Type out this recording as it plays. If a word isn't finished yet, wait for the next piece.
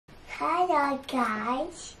Hello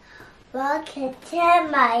guys, welcome to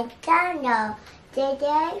my channel.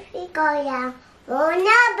 Today we're going more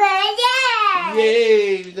numbers.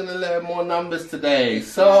 Yay! We're gonna learn more numbers today.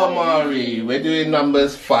 So Amari, we're doing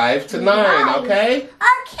numbers 5 to 9, okay?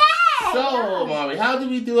 Okay. So Amari, how do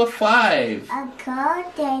we do a 5?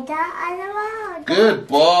 Across, data, and around. Good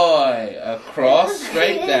boy. Across,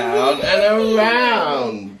 straight down, and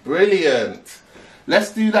around. Brilliant.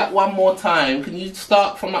 Let's do that one more time. Can you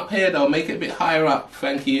start from up here though? Make it a bit higher up.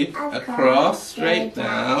 Thank you. Across, straight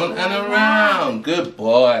down, and around. Good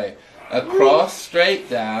boy. Across, straight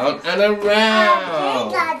down, and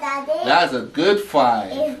around. That's a good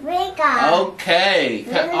 5. It's bigger. Okay.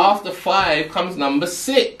 After 5 comes number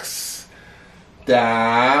 6.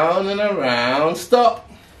 Down and around. Stop.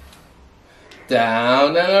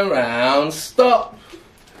 Down and around. Stop.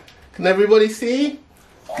 Can everybody see?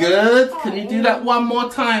 Good. Can you do that one more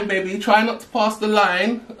time, baby? Try not to pass the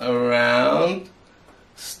line. Around.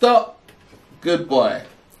 Stop. Good boy.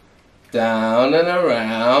 Down and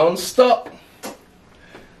around. Stop.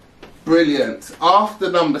 Brilliant. After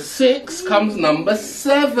number 6 comes number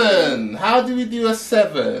 7. How do we do a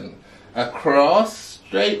 7? Across,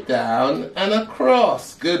 straight down, and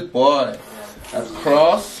across. Good boy.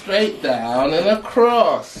 Across, straight down, and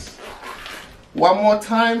across. One more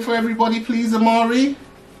time for everybody, please, Amari.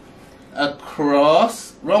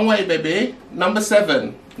 Across. Wrong way, baby. Number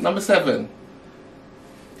 7. Number 7.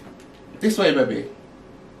 This way, baby.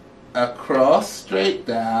 Across, straight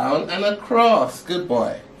down, and across. Good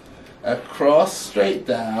boy. Across, straight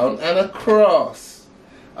down, and across.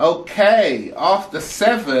 Okay. After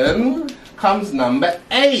 7 comes number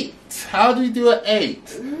 8. How do we do an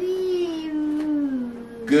 8?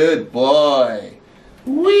 Good boy.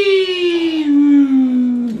 Wee.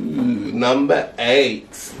 Number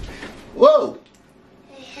 8. Whoa!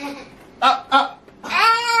 Up!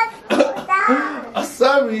 Oh,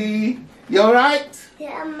 sorry. You alright?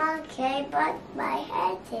 Yeah, I'm okay, but my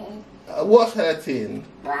head is. What's hurting?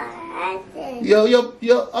 My head is. Your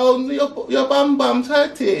bum's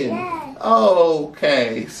hurting. Yeah. Oh,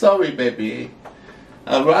 okay. Sorry, baby.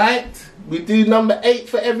 Alright. We do number 8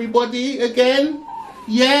 for everybody again?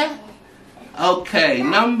 Yeah? Okay,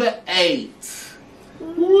 number 8.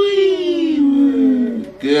 Wee.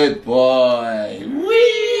 Good boy.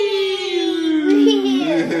 Wee.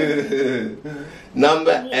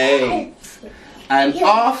 Number 8. And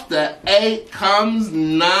after 8 comes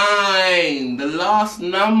 9. The last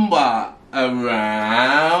number.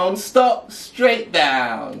 Around. Stop. Straight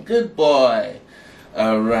down. Good boy.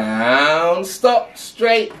 Around. Stop.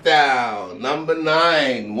 Straight down. Number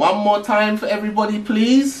 9. One more time for everybody,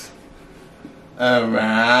 please.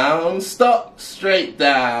 Around, stop, straight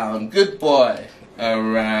down. Good boy.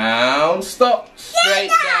 Around, stop, straight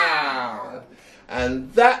down.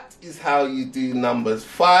 And that is how you do numbers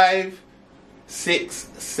 5, 6,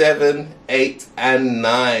 7, 8, and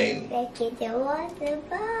 9. Thank you for watching.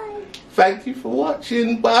 Bye. Thank you for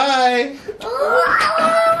watching. Bye.